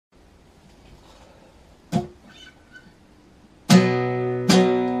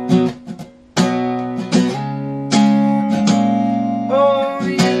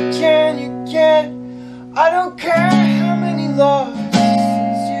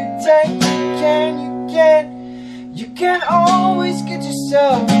say you can always get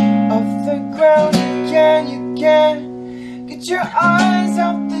yourself off the ground. You can get your eyes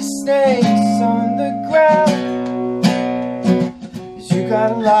off the snakes on the ground. 'Cause you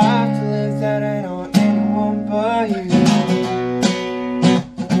got a life to live that ain't on anyone but you.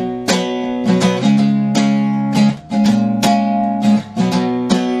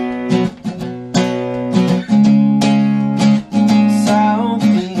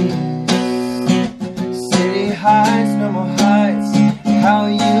 Highs, no more heights, how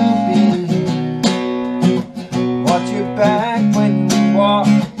you been? Watch your back when you walk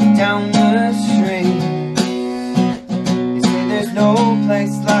down the street. They say there's no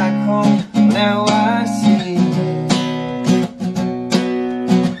place like home, now I see.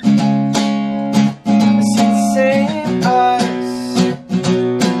 I see the same eyes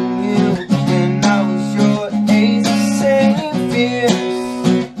in you when I was your age, the same fears.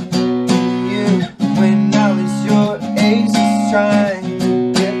 Trying to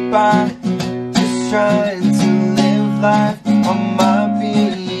get by, just trying to live life on my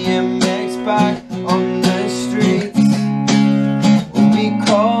BMX bike on the streets what we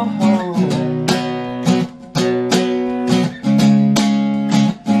call home.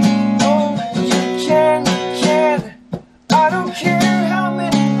 Oh, you can, I don't care how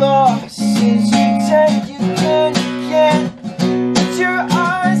many losses you take. You can get your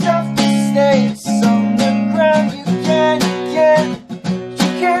eyes off the snakes on the ground. You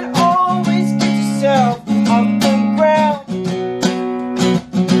can always get yourself off the ground.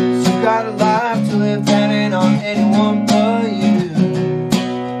 You got a life to live that ain't on anyone but you.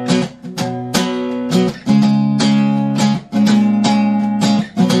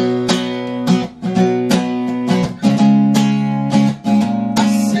 I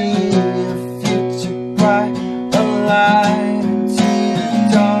see your future bright, a light into the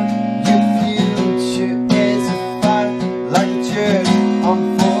dark. Your future is a fight like a church on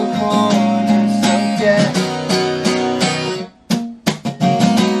four corners of death.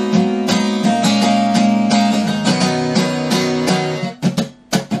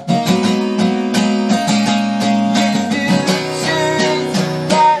 Your future is a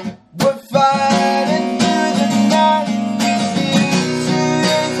fight, we're fighting through the night. Your future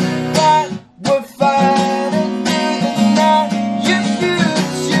is a fight, we're fighting through the night. Your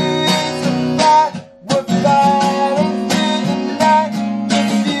future is a fight, we're fighting through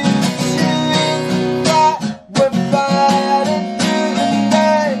the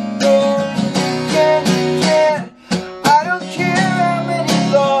night. I don't care how many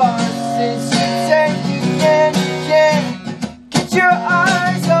losses you take. You can get your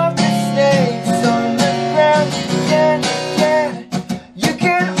eyes off the snakes on the ground. You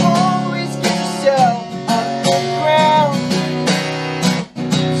can always get yourself off the ground.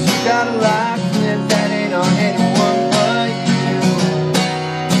 You got a life to live that ain't on anyone but you.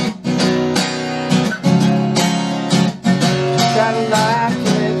 You got a life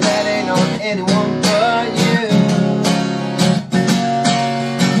to live that ain't on anyone but you.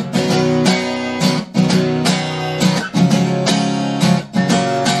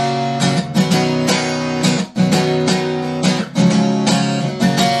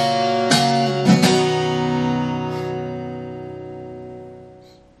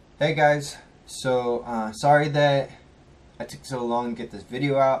 Hey guys, so sorry that I took so long to get this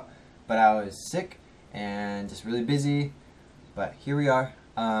video out, but I was sick and just really busy, but here we are.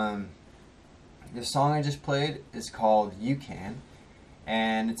 The song I just played is called UCAN,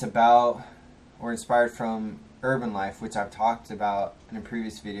 and it's about, or inspired from Urban Life, which I've talked about in a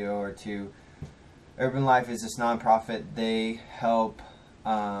previous video or two. Urban Life is this nonprofit. They help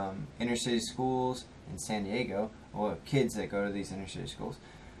inner city schools in San Diego, well, kids that go to these inner city schools.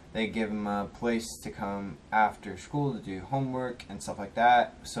 They give them a place to come after school to do homework and stuff like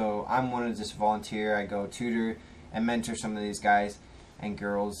that. So I'm one of just volunteer. I go tutor and mentor some of these guys and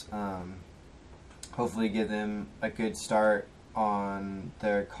girls. Hopefully give them a good start on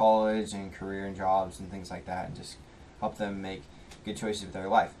their college and career and jobs and things like that, and just help them make good choices with their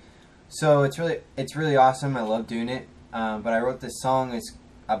life. So it's really awesome. I love doing it. But I wrote this song is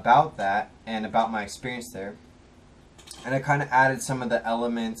about that and about my experience there. And I kind of added some of the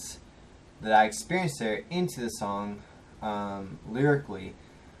elements that I experienced there into the song lyrically.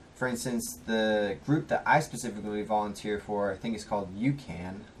 For instance, the group that I specifically volunteer for, I think it's called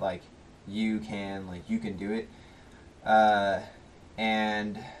UCAN, like you can, like you can do it.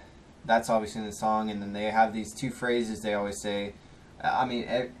 And that's obviously in the song. And then they have these two phrases they always say. I mean,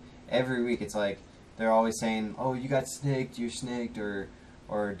 every week it's like they're always saying, "Oh, you got snaked, you're snaked," or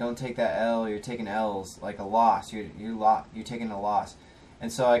 "Don't take that L, you're taking L's," like a loss. You're taking a loss.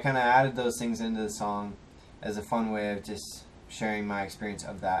 And so I kind of added those things into the song as a fun way of just sharing my experience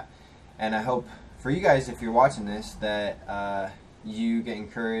of that. And I hope for you guys, if you're watching this, that you get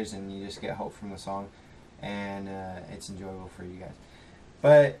encouraged and you just get hope from the song, and it's enjoyable for you guys.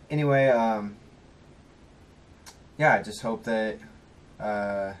 But anyway, yeah, I just hope that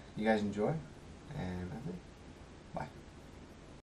you guys enjoy, and that's it.